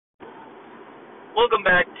Welcome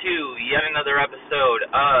back to yet another episode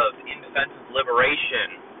of In Defense of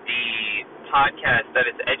Liberation, the podcast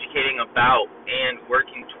that is educating about and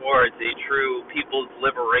working towards a true people's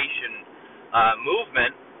liberation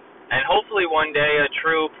movement, and hopefully one day a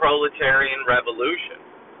true proletarian revolution.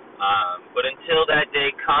 But until that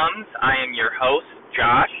day comes, I am your host,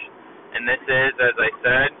 Josh, and this is, as I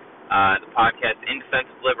said, the podcast In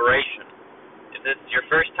Defense of Liberation. If this is your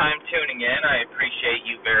first time tuning in, I appreciate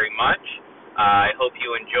you very much. I hope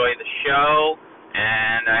you enjoy the show,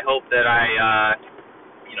 and I hope that I,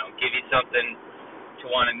 give you something to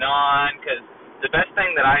want to gnaw on, because the best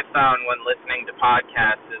thing that I've found when listening to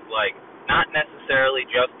podcasts is, not necessarily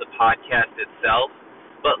just the podcast itself,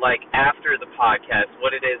 but, after the podcast,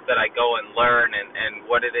 what it is that I go and learn and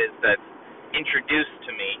what it is that's introduced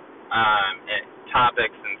to me, and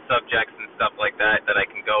topics and subjects and stuff like that I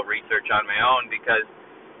can go research on my own, because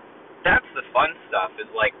that's the fun stuff, is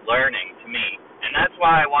learning to me. And that's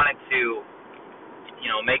why I wanted to,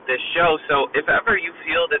 make this show. So if ever you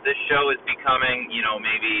feel that this show is becoming,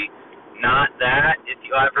 maybe not that, if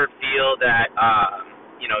you ever feel that,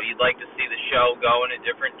 you'd like to see the show go in a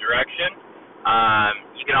different direction,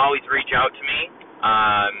 you can always reach out to me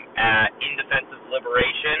at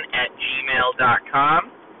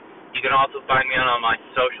indefensive.liberation@gmail.com. You can also find me on all my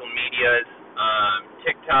social medias,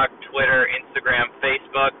 TikTok, Twitter, Instagram,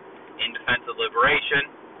 Facebook, In Defense of Liberation.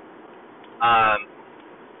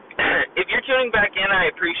 If you're tuning back in, I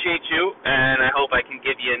appreciate you, and I hope I can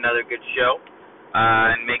give you another good show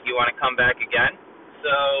and make you want to come back again.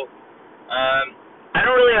 So, I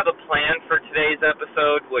don't really have a plan for today's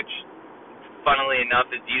episode, which, funnily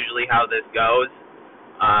enough, is usually how this goes.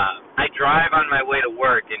 I drive on my way to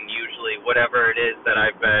work, and usually whatever it is that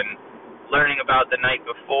I've been learning about the night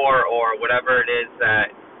before, or whatever it is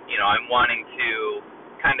that, I'm wanting to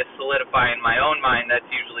kind of solidify in my own mind, that's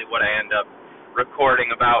usually what I end up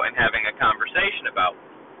recording about and having a conversation about.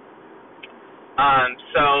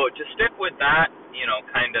 So to stick with that,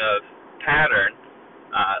 kind of pattern,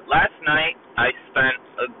 last night I spent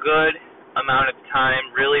a good amount of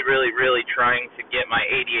time really trying to get my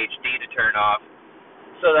ADHD to turn off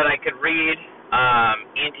so that I could read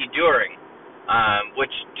Anti-During,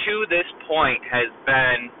 which to this point has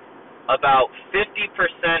been about 50%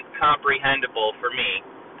 comprehensible for me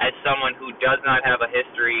as someone who does not have a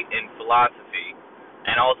history in philosophy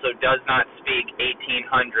and also does not speak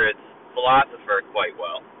 1800s philosopher quite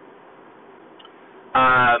well.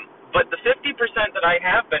 But the 50% that I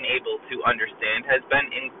have been able to understand has been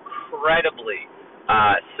incredibly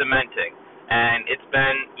cementing, and it's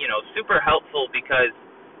been, super helpful, because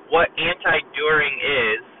what anti-During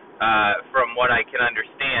is, from what I can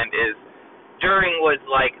understand, is During was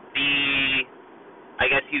I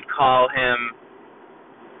guess you'd call him,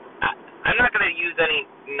 I'm not going to use any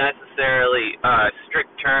necessarily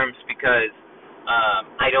strict terms, because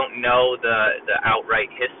I don't know the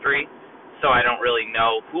outright history, so I don't really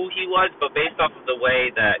know who he was, but based off of the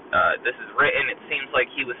way that this is written, it seems like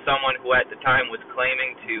he was someone who at the time was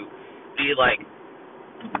claiming to be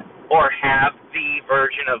or have the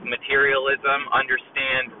version of materialism,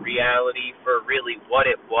 understand reality for really what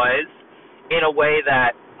it was, in a way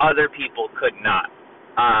that other people could not.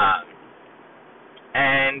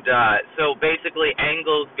 So basically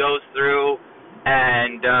Engels goes through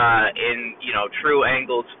and in, true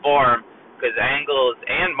Engels form, because Engels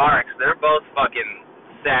and Marx, they're both fucking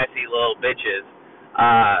sassy little bitches.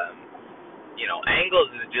 Engels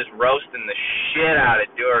is just roasting the shit out of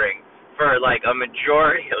During for a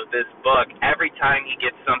majority of this book. Every time he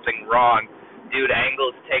gets something wrong, dude,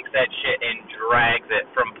 Engels takes that shit and drags it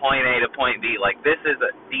from point A to point B. This is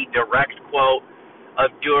the direct quote of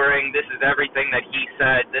During. This is everything that he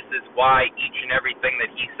said. This is why each and everything that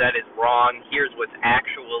he said is wrong. Here's what's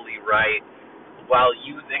actually right, while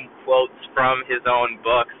using quotes from his own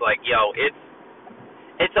books.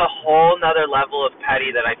 It's a whole nother level of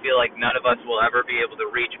petty that I feel like none of us will ever be able to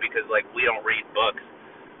reach, because we don't read books.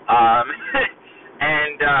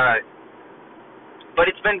 But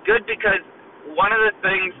it's been good, because one of the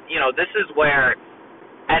things, this is where,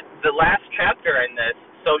 at the last chapter in this,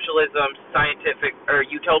 Socialism, Scientific, or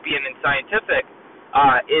Utopian and Scientific,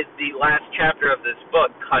 is the last chapter of this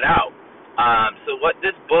book cut out. So what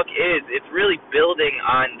this book is, it's really building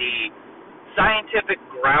on the scientific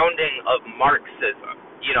grounding of Marxism,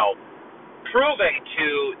 proving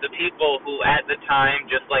to the people who at the time,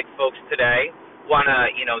 just like folks today, want to,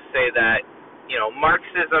 say that,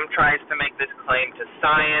 Marxism tries to make this claim to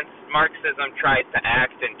science, Marxism tries to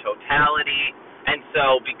act in totality, and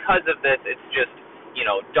so because of this, it's just,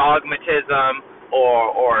 dogmatism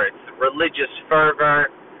or it's religious fervor,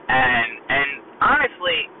 and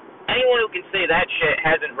honestly, anyone who can say that shit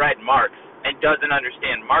hasn't read Marx and doesn't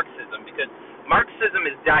understand Marxism, because Marxism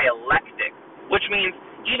is dialectic, which means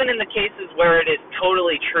even in the cases where it is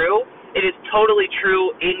totally true, it is totally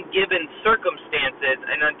true in given circumstances,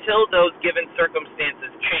 and until those given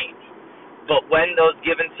circumstances change. But when those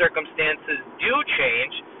given circumstances do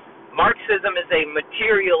change, Marxism is a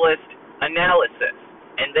materialist analysis,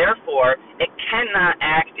 and therefore it cannot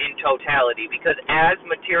act in totality, because as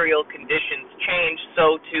material conditions change,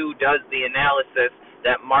 so too does the analysis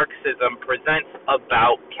that Marxism presents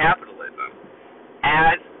about capitalism.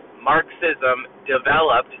 As Marxism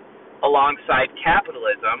developed alongside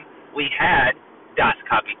capitalism, we had Das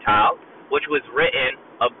Kapital, which was written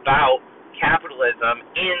about capitalism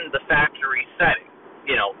in the factory setting.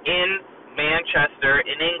 In Manchester,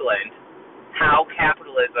 in England, how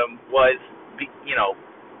capitalism was,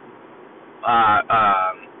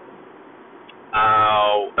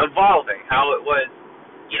 evolving, how it was,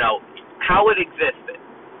 how it existed.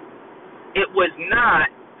 It was not,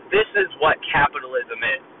 this is what capitalism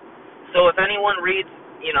is. So if anyone reads,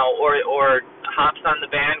 or hops on the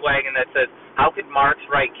bandwagon that says, how could Marx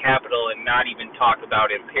write Capital and not even talk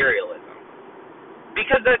about imperialism?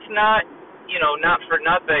 Because that's not, not for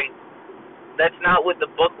nothing, that's not what the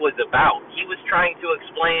book was about. He was trying to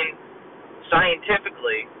explain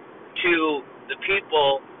scientifically to the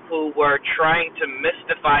people who were trying to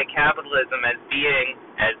mystify capitalism as being,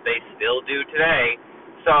 as they still do today,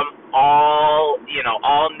 some all-knowing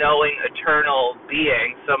eternal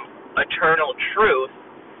being, some eternal truth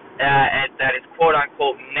that is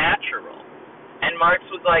quote-unquote natural. And Marx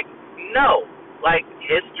was like, no,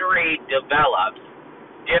 history develops,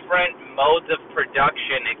 different modes of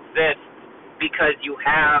production exist because you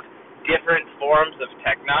have different forms of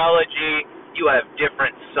technology, you have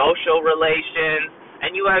different social relations,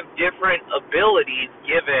 and you have different abilities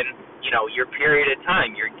given, your period of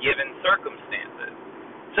time, your given circumstances.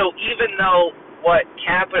 So even though what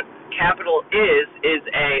capital is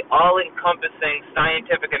a all-encompassing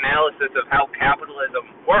scientific analysis of how capitalism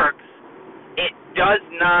works, it does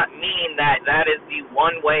not mean that that is the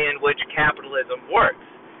one way in which capitalism works.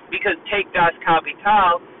 Because take Das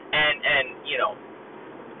Kapital and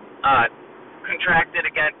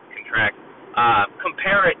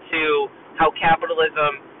compare it to how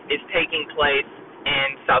capitalism is taking place in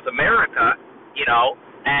South America,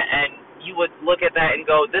 and you would look at that and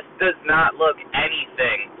go, this does not look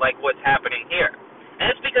anything like what's happening here.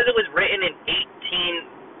 And it's because it was written in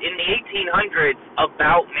the 1800s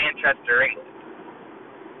about Manchester, England.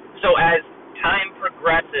 So as time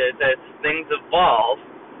progresses, as things evolve,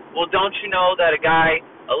 well, don't you know that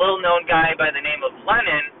a little-known guy by the name of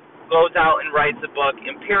Lenin goes out and writes a book,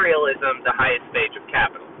 Imperialism, the Highest Stage of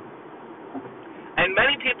Capital. And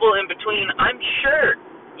many people in between, I'm sure,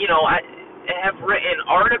 have written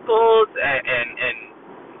articles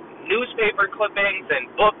and newspaper clippings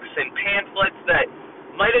and books and pamphlets that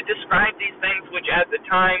might have described these things, which at the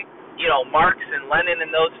time, Marx and Lenin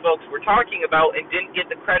and those folks were talking about, and didn't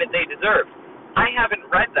get the credit they deserved. I haven't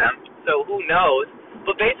read them, so who knows?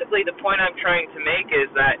 But basically the point I'm trying to make is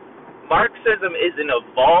that Marxism is an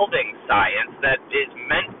evolving science that is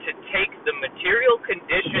meant to take the material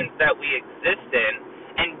conditions that we exist in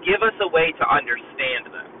and give us a way to understand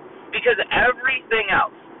them. Because everything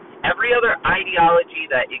else, every other ideology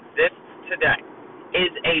that exists today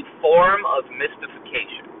is a form of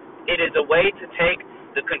mystification. It is a way to take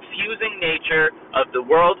the confusing nature of the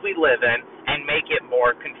world we live in and make it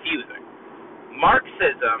more confusing.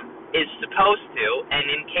 Marxism is supposed to, and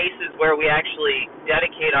in cases where we actually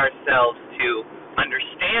dedicate ourselves to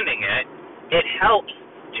understanding it, it helps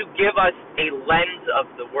to give us a lens of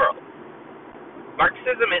the world.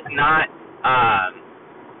 Marxism is not,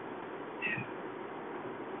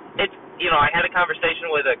 I had a conversation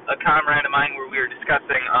with a comrade of mine where we were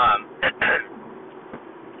discussing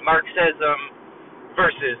Marxism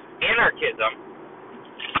versus anarchism.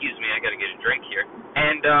 Excuse me, I gotta get a drink here.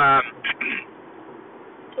 And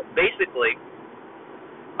basically,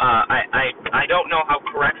 I don't know how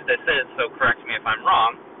correct this is, so correct me if I'm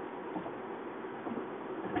wrong.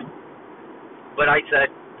 But I said,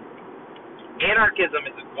 anarchism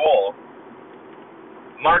is a goal,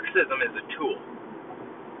 Marxism is a tool.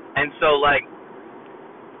 And so,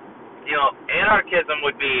 anarchism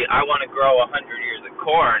would be, I want to grow 100 ears of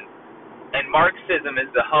corn, and Marxism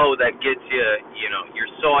is the hoe that gets you, your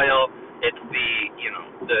soil. It's the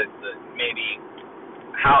maybe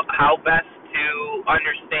how best to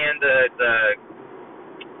understand the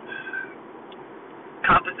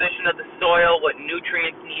composition of the soil, what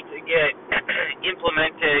nutrients need to get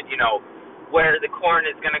implemented, where the corn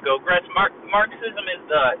is going to go. Marxism is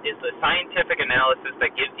the scientific analysis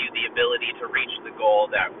that gives you the ability to reach the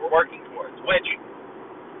goal that we're working towards, which,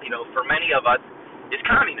 for many of us is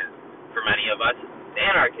communism. For many of us, it's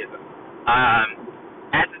anarchism.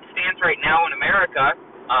 As it stands right now in America,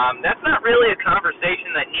 that's not really a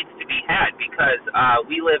conversation that needs to be had because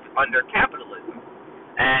we live under capitalism,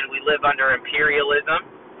 and we live under imperialism,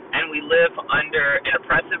 and we live under an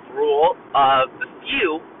oppressive rule of the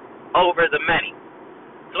few over the many.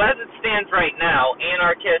 So as it stands right now,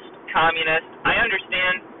 anarchist, communist, I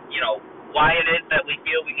understand, why it is that we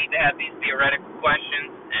feel we need to have these theoretical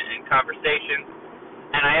questions and conversations,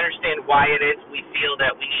 and I understand why it is we feel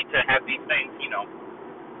that we need to have these things,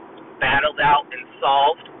 battled out and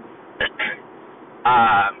solved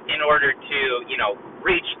in order to,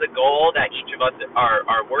 reach the goal that each of us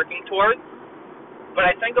are working towards. But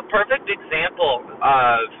I think a perfect example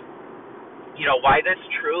of why this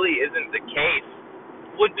truly isn't the case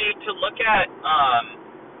would be to look at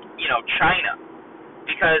China,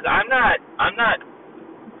 because I'm not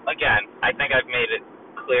again, I think I've made it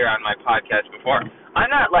clear on my podcast before, I'm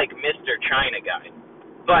not like Mr. China guy,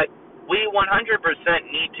 but we 100%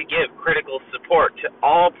 need to give critical support to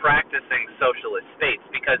all practicing socialist states,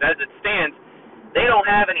 because as it stands, they don't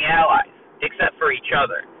have any allies except for each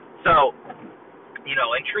other. So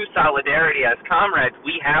in true solidarity as comrades,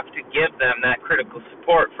 we have to give them that critical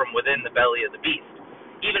support from within the belly of the beast.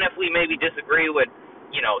 Even if we maybe disagree with,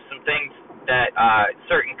 some things that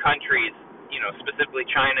certain countries, specifically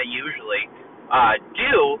China usually,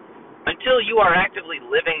 do, until you are actively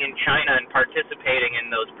living in China and participating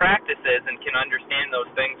in those practices and can understand those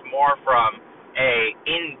things more from a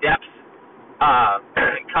in-depth,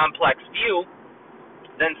 complex view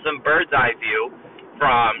than some bird's eye view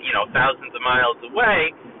from, thousands of miles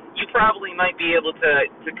away, you probably might be able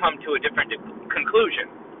to come to a different conclusion.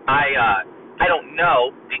 I don't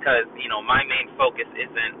know, because, my main focus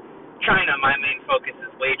isn't China. My main focus is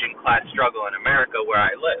waging class struggle in America where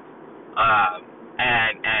I live.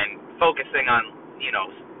 And focusing on,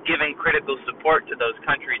 giving critical support to those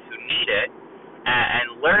countries who need it,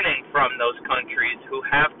 and learning from those countries who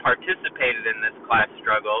have participated in this class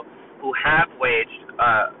struggle, who have waged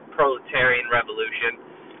proletarian revolution,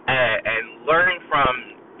 and learning from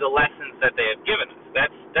the lessons that they have given us.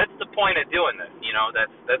 That's the point of doing this.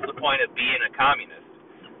 That's the point of being a communist.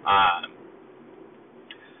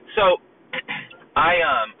 So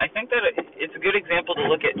I think that it's a good example to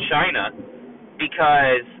look at China,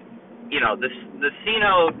 because the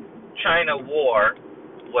Sino-China War,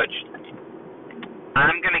 which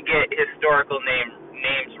I'm going to get historical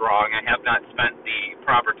names wrong. I have not spent the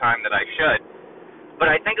proper time that I should, but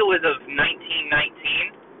I think it was of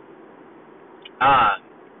 1919.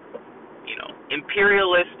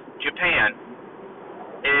 Imperialist Japan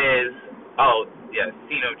is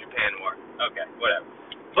Sino-Japan War. Okay, whatever.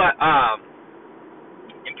 But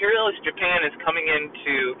imperialist Japan is coming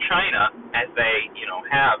into China, as they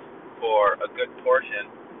have for a good portion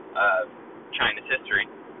of China's history,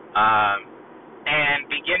 and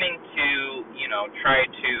beginning to try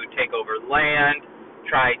to take over land,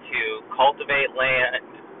 try to cultivate land.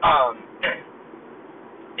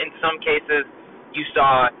 In some cases, you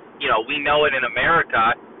saw, we know it in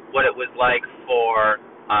America, what it was like for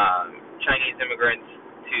Chinese immigrants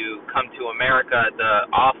to come to America, the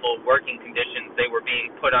awful working conditions they were being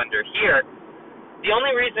put under here. The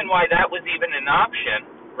only reason why that was even an option,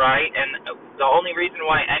 right, and the only reason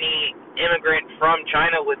why any immigrant from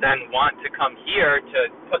China would then want to come here to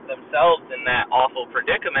put themselves in that awful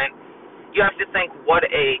predicament, you have to think what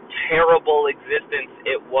a terrible existence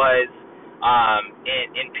it was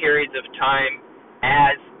in periods of time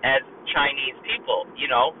as Chinese people.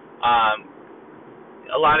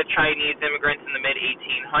 A lot of Chinese immigrants in the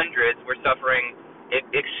mid-1800s were suffering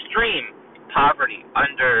extreme poverty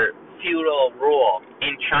under feudal rule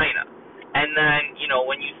in China. And then,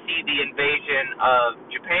 when you see the invasion of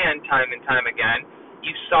Japan time and time again,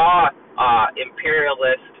 you saw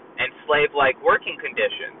imperialist and slave-like working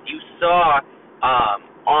conditions. You saw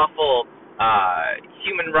awful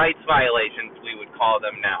human rights violations, we would call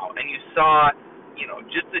them now. And you saw,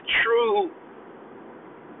 just a true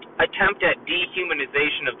attempt at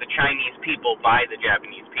dehumanization of the Chinese people by the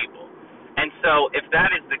Japanese people. And so if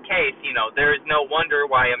that is the case, there is no wonder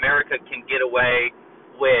why America can get away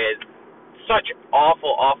with such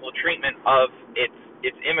awful treatment of its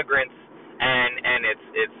immigrants and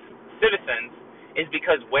its citizens, is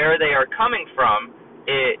because where they are coming from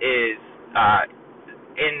is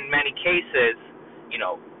in many cases,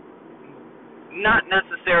 not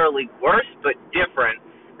necessarily worse, but different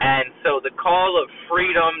And so the call of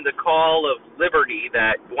freedom, the call of liberty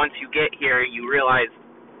that once you get here you realize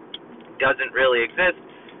doesn't really exist,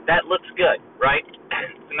 that looks good, right?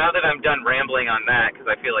 So now that I'm done rambling on that, because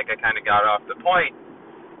I feel like I kind of got off the point,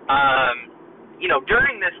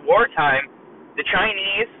 during this wartime, the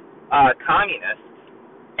Chinese communists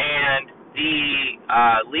and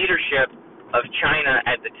the leadership of China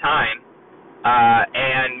at the time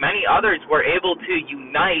and many others were able to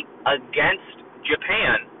unite against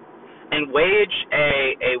Japan and wage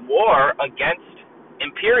a war against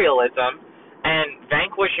imperialism and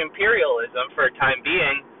vanquish imperialism for a time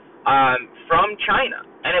being from China.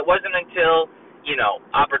 And it wasn't until,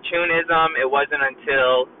 opportunism, it wasn't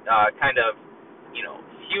until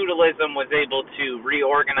feudalism was able to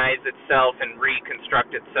reorganize itself and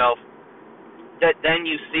reconstruct itself that then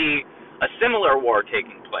you see a similar war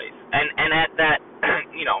taking place. And at that,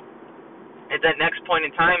 at that next point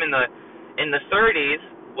in time in the 30s,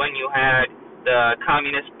 when you had the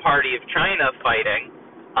Communist Party of China fighting,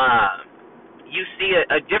 you see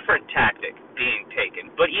a different tactic being taken.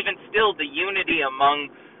 But even still, the unity among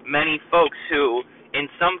many folks who, in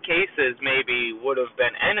some cases, maybe would have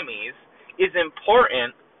been enemies, is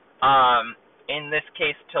important in this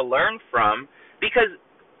case to learn from, because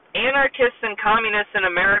anarchists and communists in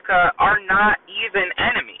America are not even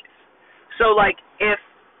enemies. So,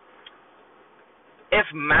 if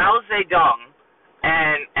Mao Zedong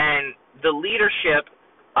and the leadership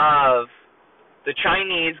of the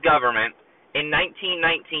Chinese government in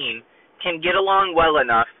 1919 can get along well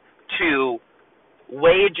enough to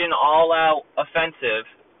wage an all-out offensive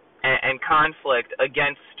and conflict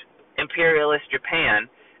against imperialist Japan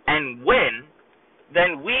and win,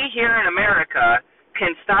 then we here in America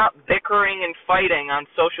can stop bickering and fighting on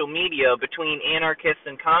social media between anarchists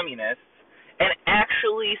and communists and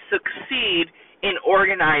actually succeed in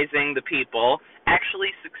organizing the people, actually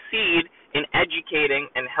succeed in educating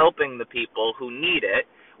and helping the people who need it.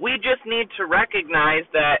 We just need to recognize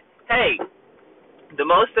that, hey, the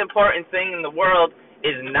most important thing in the world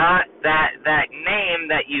is not that name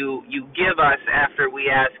that you give us after we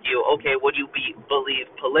ask you, okay, what do you believe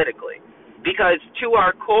politically? Because to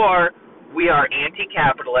our core, we are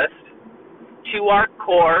anti-capitalist. To our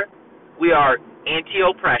core, we are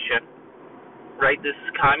anti-oppression, right? This is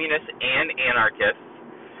communists and anarchists.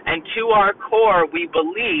 And to our core, we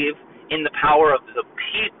believe in the power of the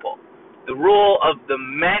people, the rule of the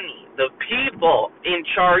many, the people in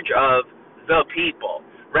charge of the people,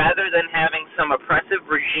 rather than having some oppressive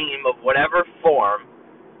regime of whatever form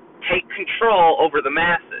take control over the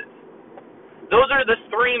masses. Those are the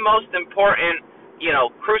three most important,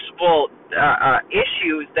 crucible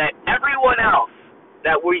issues that everyone else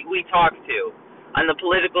that we talk to on the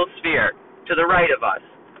political sphere to the right of us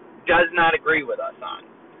does not agree with us on.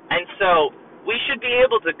 And so we should be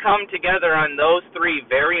able to come together on those three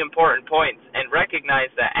very important points and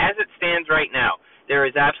recognize that as it stands right now, there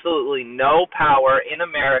is absolutely no power in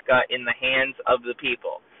America in the hands of the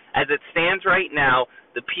people. As it stands right now,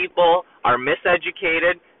 the people are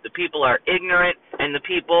miseducated, the people are ignorant, and the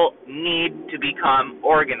people need to become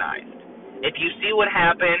organized. If you see what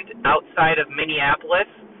happened outside of Minneapolis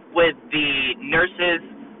with the nurses,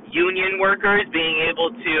 union workers being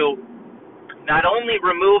able to not only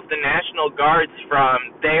remove the National Guards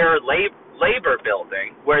from their labor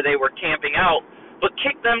building where they were camping out, but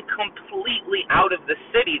kick them completely out of the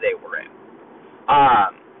city they were in.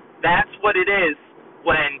 That's what it is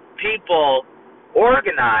when people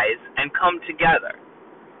organize and come together.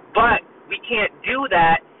 But we can't do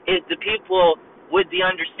that if the people with the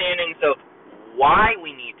understandings of why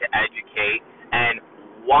we need to educate and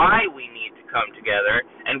why we need to come together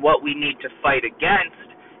and what we need to fight against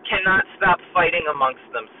cannot stop fighting amongst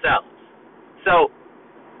themselves. So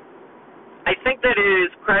I think that it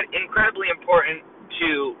is incredibly important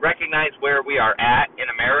to recognize where we are at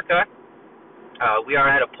in America. We are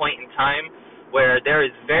at a point in time where there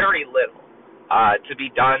is very little to be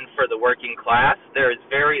done for the working class. There is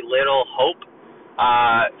very little hope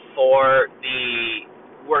for the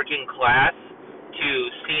working class to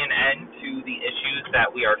see an end to the issues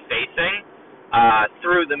that we are facing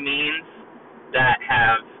through the means that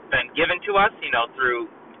have been given to us, through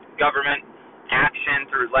government action,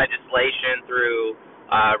 through legislation, through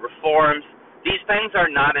reforms. These things are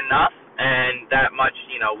not enough, and that much,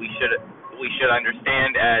 we should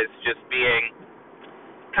understand as just being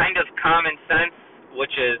kind of common sense,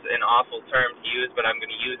 which is an awful term to use, but I'm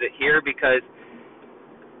going to use it here because,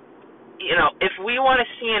 if we want to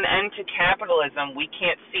see an end to capitalism, we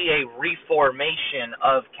can't see a reformation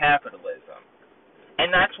of capitalism.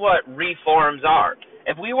 And that's what reforms are.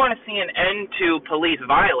 If we want to see an end to police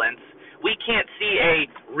violence, we can't see a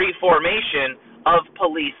reformation of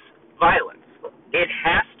police violence. It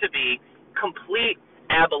has to be complete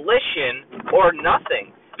abolition or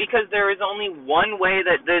nothing, because there is only one way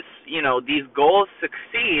that these goals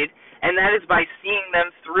succeed, and that is by seeing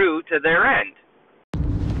them through to their end.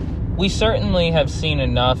 We certainly have seen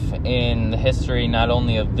enough in the history, not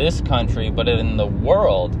only of this country, but in the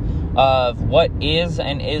world, of what is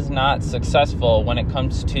and is not successful when it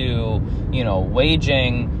comes to,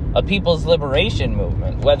 waging a people's liberation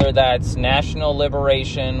movement, whether that's national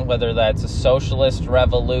liberation, whether that's a socialist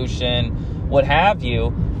revolution, what have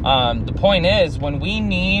you. The point is, when we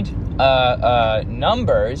need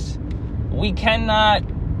numbers, we cannot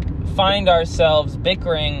find ourselves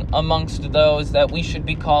bickering amongst those that we should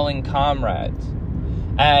be calling comrades.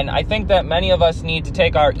 And I think that many of us need to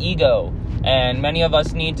take our ego, and many of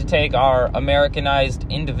us need to take our Americanized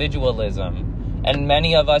individualism, and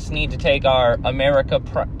many of us need to take our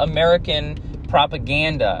American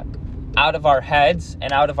propaganda out of our heads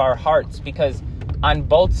and out of our hearts, because on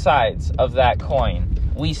both sides of that coin,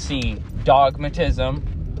 we see dogmatism.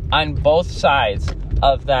 On both sides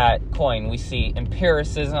of that coin, we see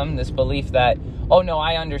empiricism, this belief that, oh no,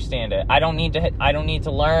 I understand it. I don't need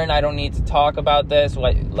to learn. I don't need to talk about this.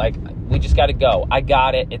 We just got to go. I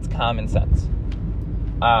got it. It's common sense.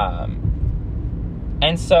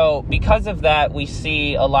 And so because of that, we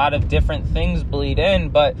see a lot of different things bleed in,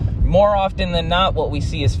 but more often than not, what we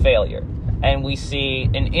see is failure. And we see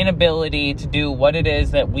an inability to do what it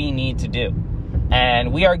is that we need to do.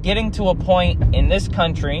 And we are getting to a point in this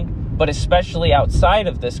country, but especially outside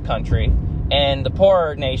of this country, and the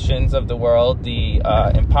poorer nations of the world, the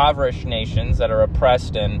impoverished nations that are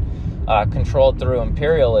oppressed and controlled through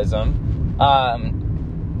imperialism,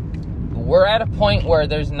 we're at a point where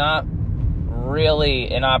there's not really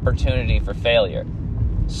an opportunity for failure.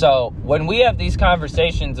 So when we have these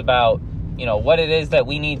conversations about, what it is that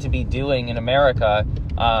we need to be doing in America,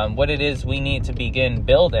 what it is we need to begin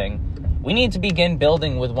building, we need to begin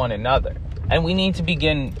building with one another. And we need to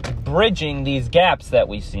begin bridging these gaps that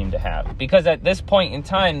we seem to have. Because at this point in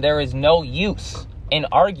time, there is no use in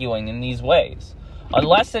arguing in these ways.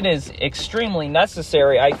 Unless it is extremely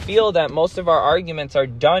necessary, I feel that most of our arguments are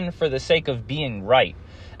done for the sake of being right.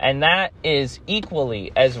 And that is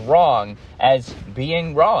equally as wrong as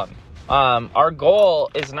being wrong. Our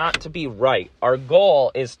goal is not to be right. Our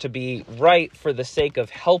goal is to be right for the sake of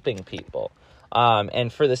helping people.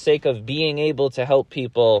 And for the sake of being able to help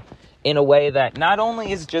people in a way that not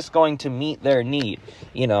only is just going to meet their need.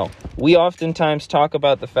 We oftentimes talk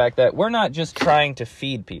about the fact that we're not just trying to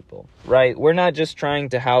feed people, right? We're not just trying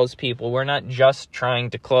to house people. We're not just trying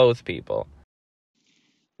to clothe people.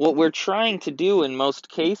 What we're trying to do in most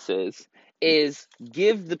cases is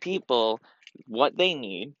give the people what they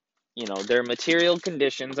need. Their material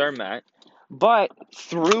conditions are met. But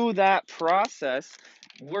through that process,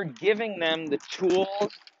 we're giving them the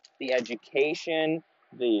tools, the education,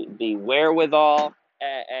 the wherewithal,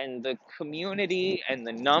 and the community, and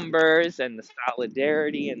the numbers, and the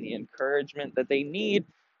solidarity, and the encouragement that they need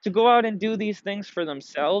to go out and do these things for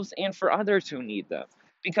themselves and for others who need them.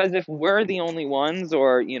 Because if we're the only ones,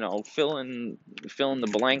 or fill in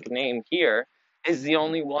the blank name here, is the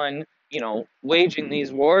only one waging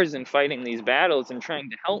these wars and fighting these battles and trying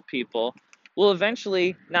to help people, well,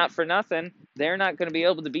 eventually, not for nothing, they're not going to be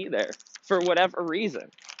able to be there for whatever reason.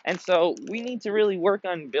 And so we need to really work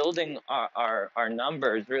on building our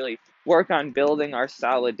numbers, really work on building our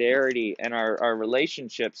solidarity and our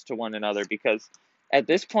relationships to one another, because at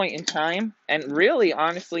this point in time, and really,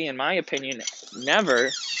 honestly, in my opinion, never,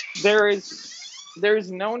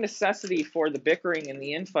 there's no necessity for the bickering and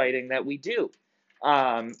the infighting that we do.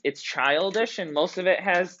 It's childish, and most of it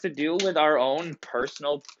has to do with our own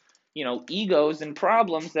personal, egos and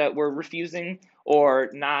problems that we're refusing or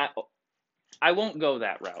not. I won't go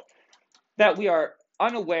that route. That we are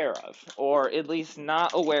unaware of, or at least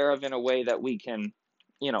not aware of in a way that we can,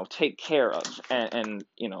 take care of and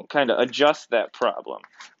kind of adjust that problem.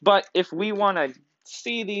 But if we want to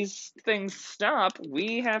see these things stop,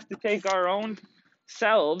 we have to take our own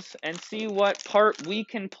selves and see what part we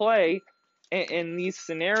can play in these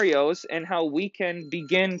scenarios, and how we can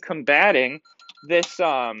begin combating this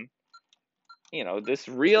this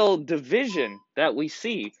real division that we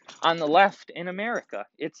see on the left in America.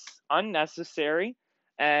 It's unnecessary,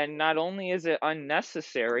 and not only is it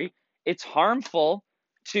unnecessary, it's harmful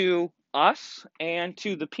to us and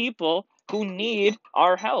to the people who need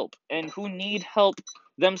our help and who need help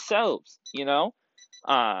themselves,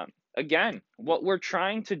 Again, what we're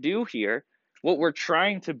trying to do here, what we're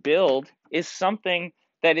trying to build, is something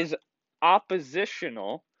that is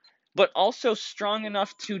oppositional but also strong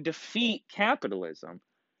enough to defeat capitalism.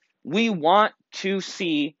 We want to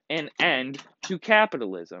see an end to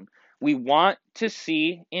capitalism. We want to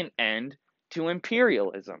see an end to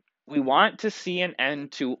imperialism. We want to see an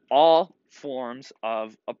end to all forms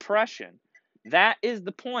of oppression. That is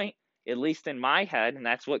the point, at least in my head, and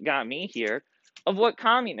that's what got me here, of what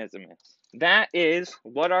communism is. That is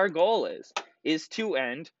what our goal is to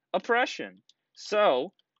end oppression.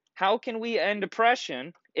 So, how can we end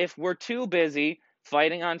oppression if we're too busy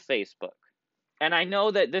fighting on Facebook? And I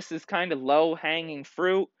know that this is kind of low hanging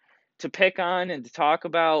fruit to pick on and to talk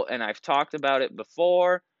about, and I've talked about it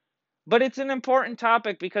before, but it's an important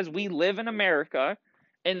topic because we live in America,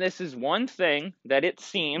 and this is one thing that it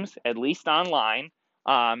seems, at least online,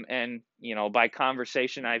 and by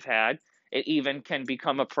conversation I've had, it even can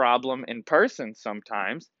become a problem in person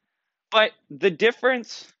sometimes. But the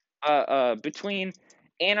difference between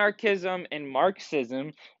anarchism and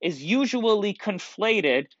Marxism is usually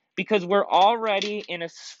conflated because we're already in a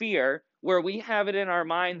sphere where we have it in our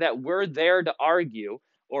mind that we're there to argue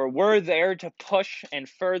or we're there to push and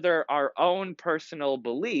further our own personal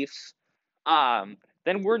beliefs.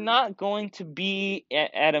 Then we're not going to be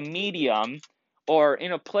at a medium or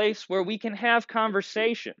in a place where we can have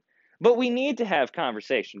conversation. But we need to have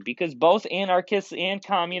conversation because both anarchists and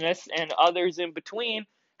communists and others in between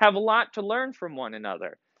have a lot to learn from one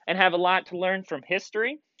another and have a lot to learn from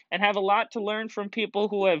history and have a lot to learn from people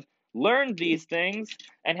who have learned these things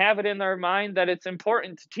and have it in their mind that it's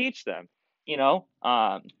important to teach them.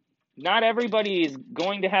 Not everybody is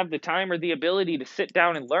going to have the time or the ability to sit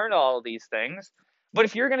down and learn all of these things. But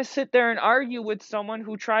if you're going to sit there and argue with someone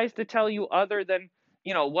who tries to tell you other than,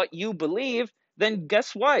 what you believe, then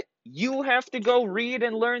guess what? You have to go read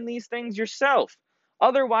and learn these things yourself.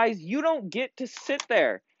 Otherwise, you don't get to sit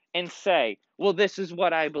there and say, well, this is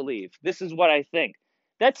what I believe. This is what I think.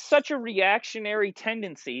 That's such a reactionary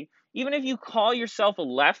tendency. Even if you call yourself a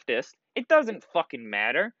leftist, it doesn't fucking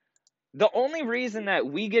matter. The only reason that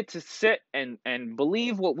we get to sit and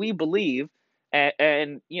believe what we believe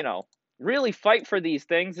and really fight for these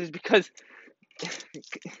things is because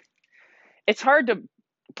it's hard to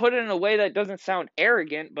put it in a way that doesn't sound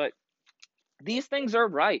arrogant, but these things are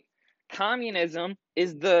right. Communism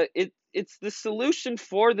is it's the solution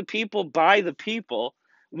for the people by the people,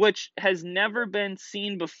 which has never been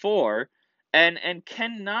seen before and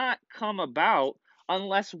cannot come about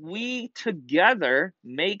unless we together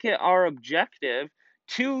make it our objective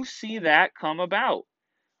to see that come about.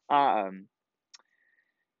 And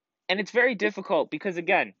it's very difficult because,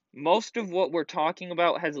 again, most of what we're talking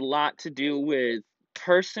about has a lot to do with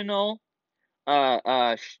personal,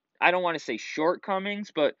 I don't want to say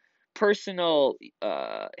shortcomings, but personal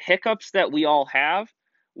hiccups that we all have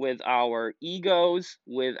with our egos,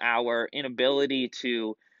 with our inability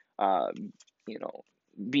to,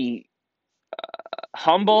 be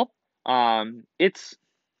humble. It's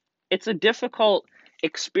a difficult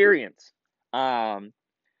experience,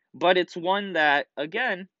 but it's one that,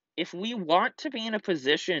 again, if we want to be in a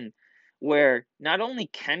position where not only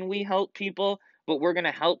can we help people, but we're going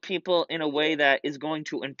to help people in a way that is going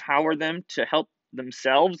to empower them to help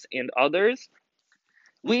themselves and others,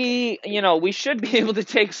 we should be able to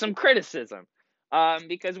take some criticism,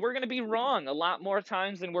 because we're going to be wrong a lot more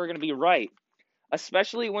times than we're going to be right,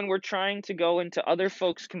 especially when we're trying to go into other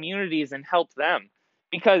folks' communities and help them.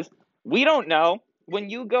 Because we don't know, when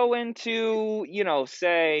you go into,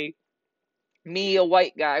 say, me, a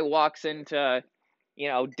white guy, walks into,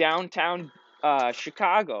 downtown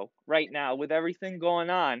Chicago right now with everything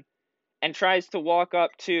going on and tries to walk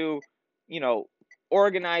up to,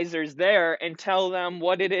 organizers there and tell them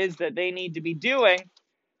what it is that they need to be doing,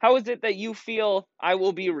 how is it that you feel I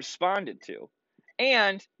will be responded to?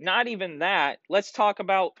 And not even that, let's talk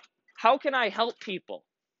about how can I help people?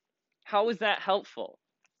 How is that helpful?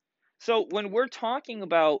 So when we're talking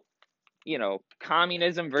about,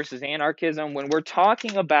 communism versus anarchism, when we're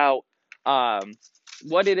talking about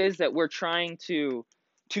what it is that we're trying to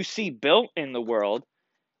see built in the world,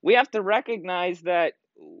 we have to recognize that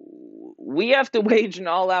we have to wage an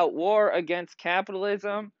all-out war against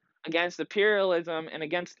capitalism, against imperialism, and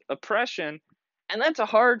against oppression, and that's a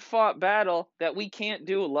hard-fought battle that we can't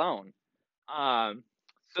do alone.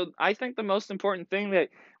 So I think the most important thing that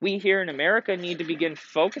we here in America need to begin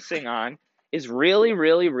focusing on is really,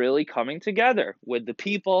 really, really coming together with the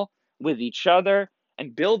people, with each other,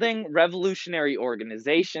 and building revolutionary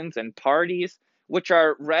organizations and parties which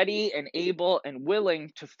are ready and able and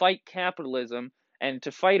willing to fight capitalism and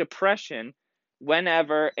to fight oppression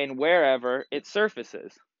whenever and wherever it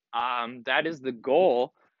surfaces. That is the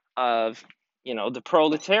goal of, the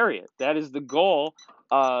proletariat. That is the goal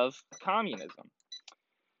of communism.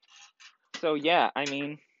 So yeah, I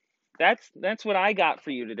mean, that's what I got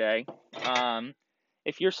for you today.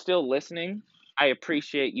 If you're still listening, I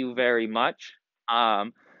appreciate you very much.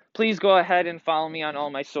 Please go ahead and follow me on all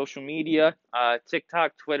my social media,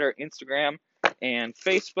 TikTok, Twitter, Instagram, and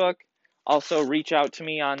Facebook. Also, reach out to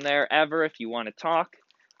me on there ever if you want to talk.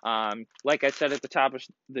 Like I said at the top of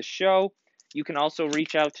the show, you can also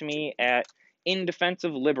reach out to me at In Defense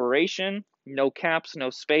of Liberation, no caps, no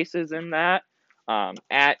spaces in that,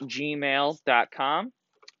 at gmail.com.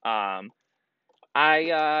 I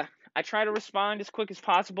try to respond as quick as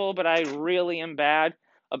possible, but I really am bad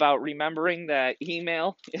about remembering that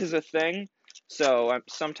email is a thing. So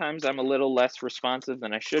sometimes I'm a little less responsive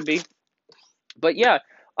than I should be. But yeah,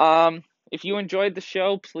 if you enjoyed the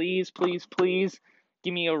show, please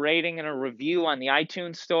give me a rating and a review on the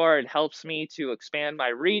iTunes store. It helps me to expand my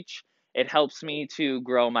reach. It helps me to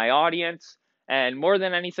grow my audience. And more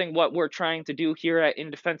than anything, what we're trying to do here at In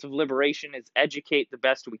Defense of Liberation is educate the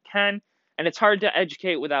best we can. And it's hard to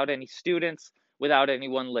educate without any students, without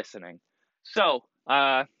anyone listening. So,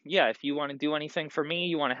 yeah, if you want to do anything for me,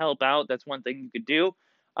 you want to help out, that's one thing you could do.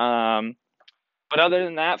 But other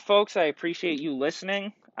than that, folks, I appreciate you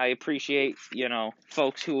listening. I appreciate,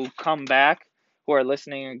 folks who come back, who are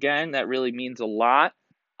listening again. That really means a lot.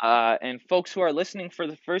 And folks who are listening for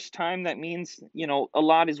the first time, that means, a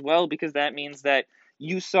lot as well, because that means that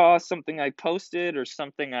you saw something I posted or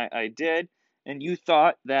something I did, and you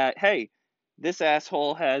thought that, hey, this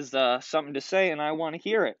asshole has something to say and I want to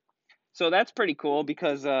hear it. So that's pretty cool,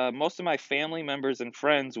 because most of my family members and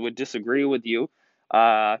friends would disagree with you.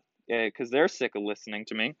 Because they're sick of listening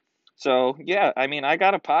to me. So, yeah, I mean, I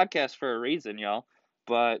got a podcast for a reason, y'all.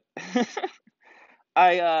 But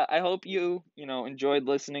I hope you enjoyed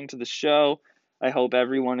listening to the show. I hope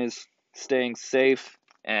everyone is staying safe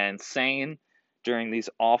and sane during these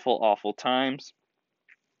awful, awful times.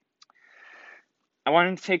 I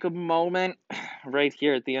wanted to take a moment right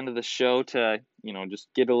here at the end of the show to, just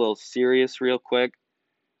get a little serious real quick.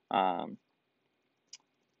 In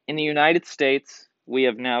the United States, we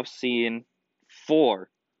have now seen 4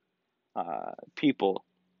 people,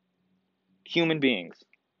 human beings,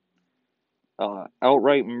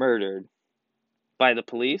 outright murdered by the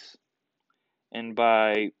police and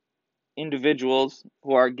by individuals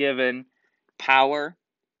who are given power,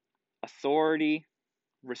 authority,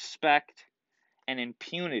 respect, and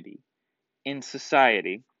impunity in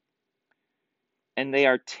society. And they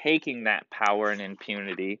are taking that power and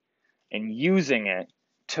impunity and using it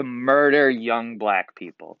to murder young black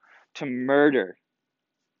people, to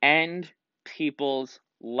end people's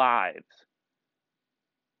lives.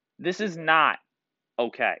 This is not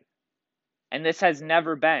okay. And this has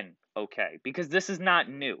never been okay, because this is not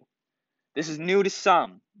new. This is new to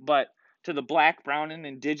some, but to the black, brown, and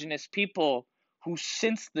indigenous people who,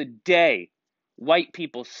 since the day white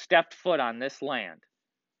people stepped foot on this land,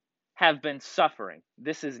 have been suffering,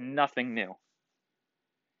 this is nothing new.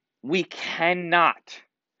 We cannot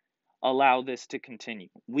allow this to continue.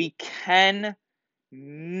 We cannot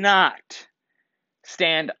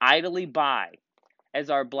stand idly by as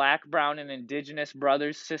our black, brown, and indigenous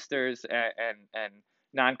brothers, sisters, and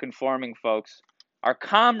non-conforming folks, our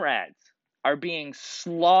comrades, are being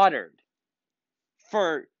slaughtered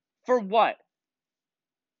for what?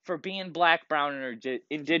 For being black, brown, and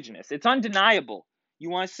indigenous. It's undeniable. You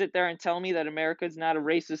want to sit there and tell me that America is not a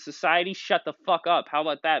racist society? Shut the fuck up. How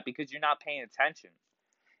about that? Because you're not paying attention.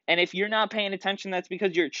 And if you're not paying attention, that's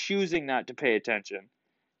because you're choosing not to pay attention.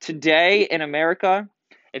 Today in America,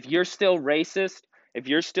 if you're still racist, if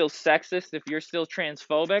you're still sexist, if you're still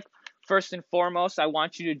transphobic, first and foremost, I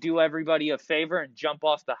want you to do everybody a favor and jump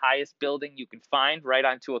off the highest building you can find right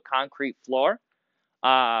onto a concrete floor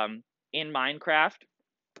in Minecraft.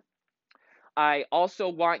 I also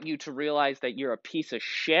want you to realize that you're a piece of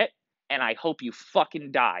shit, and I hope you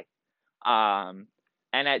fucking die. And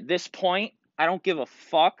at this point, I don't give a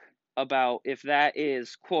fuck about if that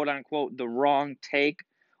is quote unquote the wrong take.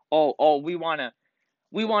 We want to,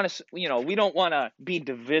 we don't want to be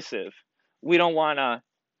divisive. We don't want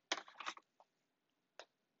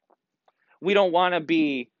to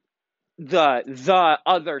be the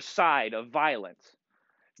other side of violence.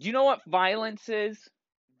 Do you know what violence is?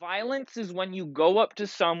 Violence is when you go up to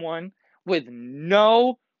someone with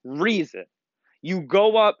no reason. You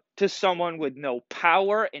go up to someone with no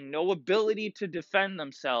power and no ability to defend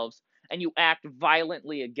themselves, and you act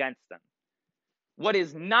violently against them. What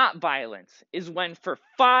is not violence is when for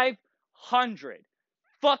 500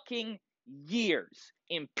 fucking years,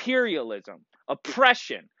 imperialism,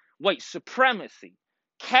 oppression, white supremacy,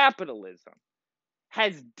 capitalism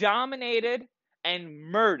has dominated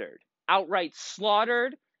and murdered, outright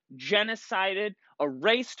slaughtered, genocided,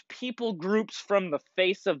 erased people groups from the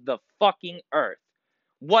face of the fucking earth.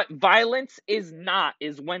 What violence is not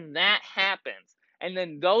is when that happens, and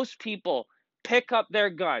then those people pick up their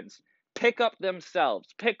guns, pick up themselves,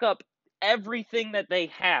 pick up everything that they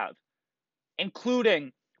have,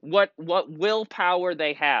 including what willpower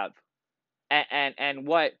they have, and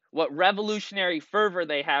what revolutionary fervor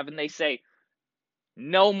they have, and they say,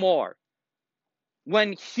 no more.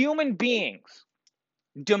 When human beings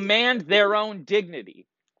demand their own dignity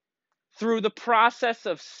through the process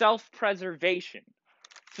of self-preservation,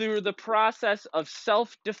 through the process of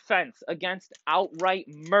self-defense against outright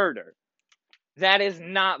murder, that is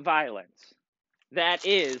not violence. That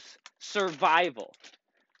is survival.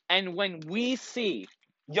 And when we see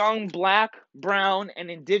young black, brown, and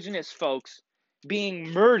indigenous folks being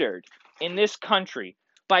murdered in this country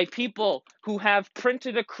by people who have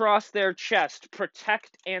printed across their chest,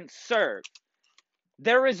 protect and serve,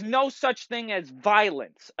 there is no such thing as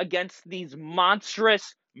violence against these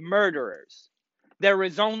monstrous murderers. There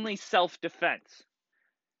is only self-defense.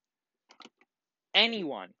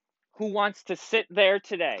 Anyone who wants to sit there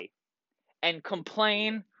today and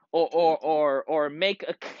complain or make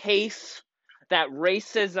a case that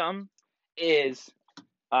racism is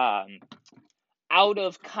out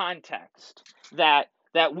of context, that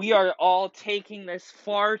we are all taking this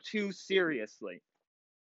far too seriously,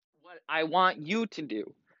 what I want you to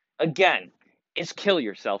do, again, is kill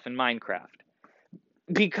yourself in Minecraft.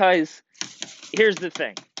 Because here's the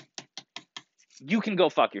thing. You can go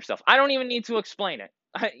fuck yourself. I don't even need to explain it.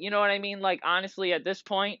 You know what I mean? Like, honestly, at this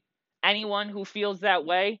point, anyone who feels that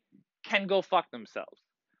way can go fuck themselves.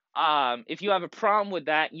 If you have a problem with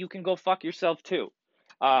that, you can go fuck yourself too.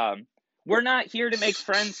 We're not here to make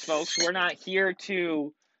friends, folks. We're not here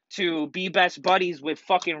to be best buddies with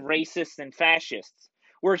fucking racists and fascists.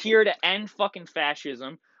 We're here to end fucking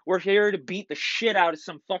fascism. We're here to beat the shit out of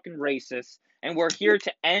some fucking racists. And we're here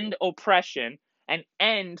to end oppression and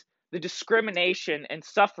end the discrimination and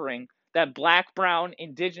suffering that black, brown,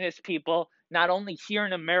 indigenous people, not only here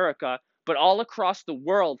in America, but all across the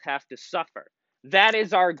world, have to suffer. That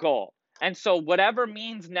is our goal. And so whatever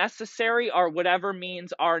means necessary are whatever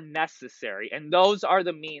means are necessary. And those are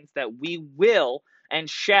the means that we will and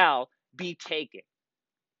shall be taking.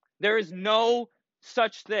 There is no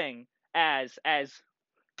such thing as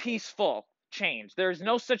peaceful change. There is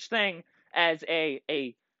no such thing as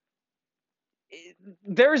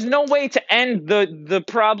there's no way to end the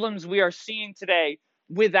problems we are seeing today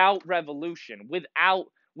without revolution,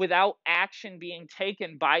 without action being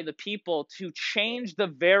taken by the people to change the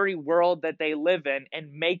very world that they live in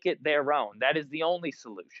and make it their own. That is the only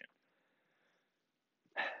solution.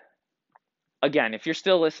 Again, if you're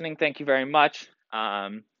still listening, thank you very much.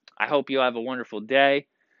 I hope you have a wonderful day.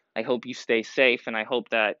 I hope you stay safe, and I hope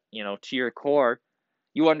that, to your core,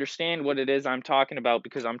 you understand what it is I'm talking about,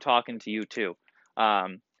 because I'm talking to you too.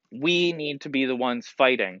 We need to be the ones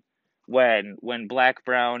fighting when black,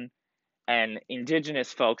 brown, and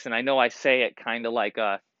indigenous folks, and I know I say it kind of like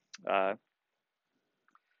a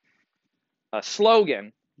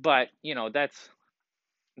slogan, but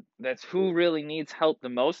that's who really needs help the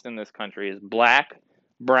most in this country, is black,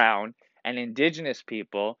 brown, and indigenous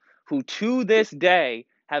people who to this day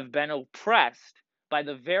have been oppressed by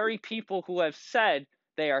the very people who have said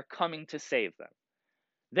they are coming to save them.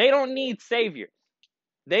 They don't need saviors.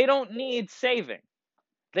 They don't need saving.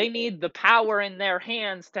 They need the power in their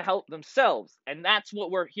hands to help themselves. And that's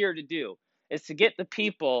what we're here to do, is to get the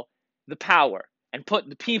people the power and put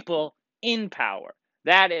the people in power.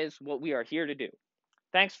 That is what we are here to do.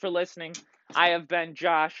 Thanks for listening. I have been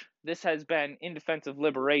Josh. This has been In Defense of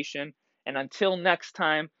Liberation. And until next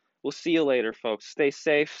time, we'll see you later, folks. Stay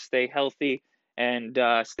safe, stay healthy, and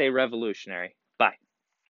stay revolutionary. Bye.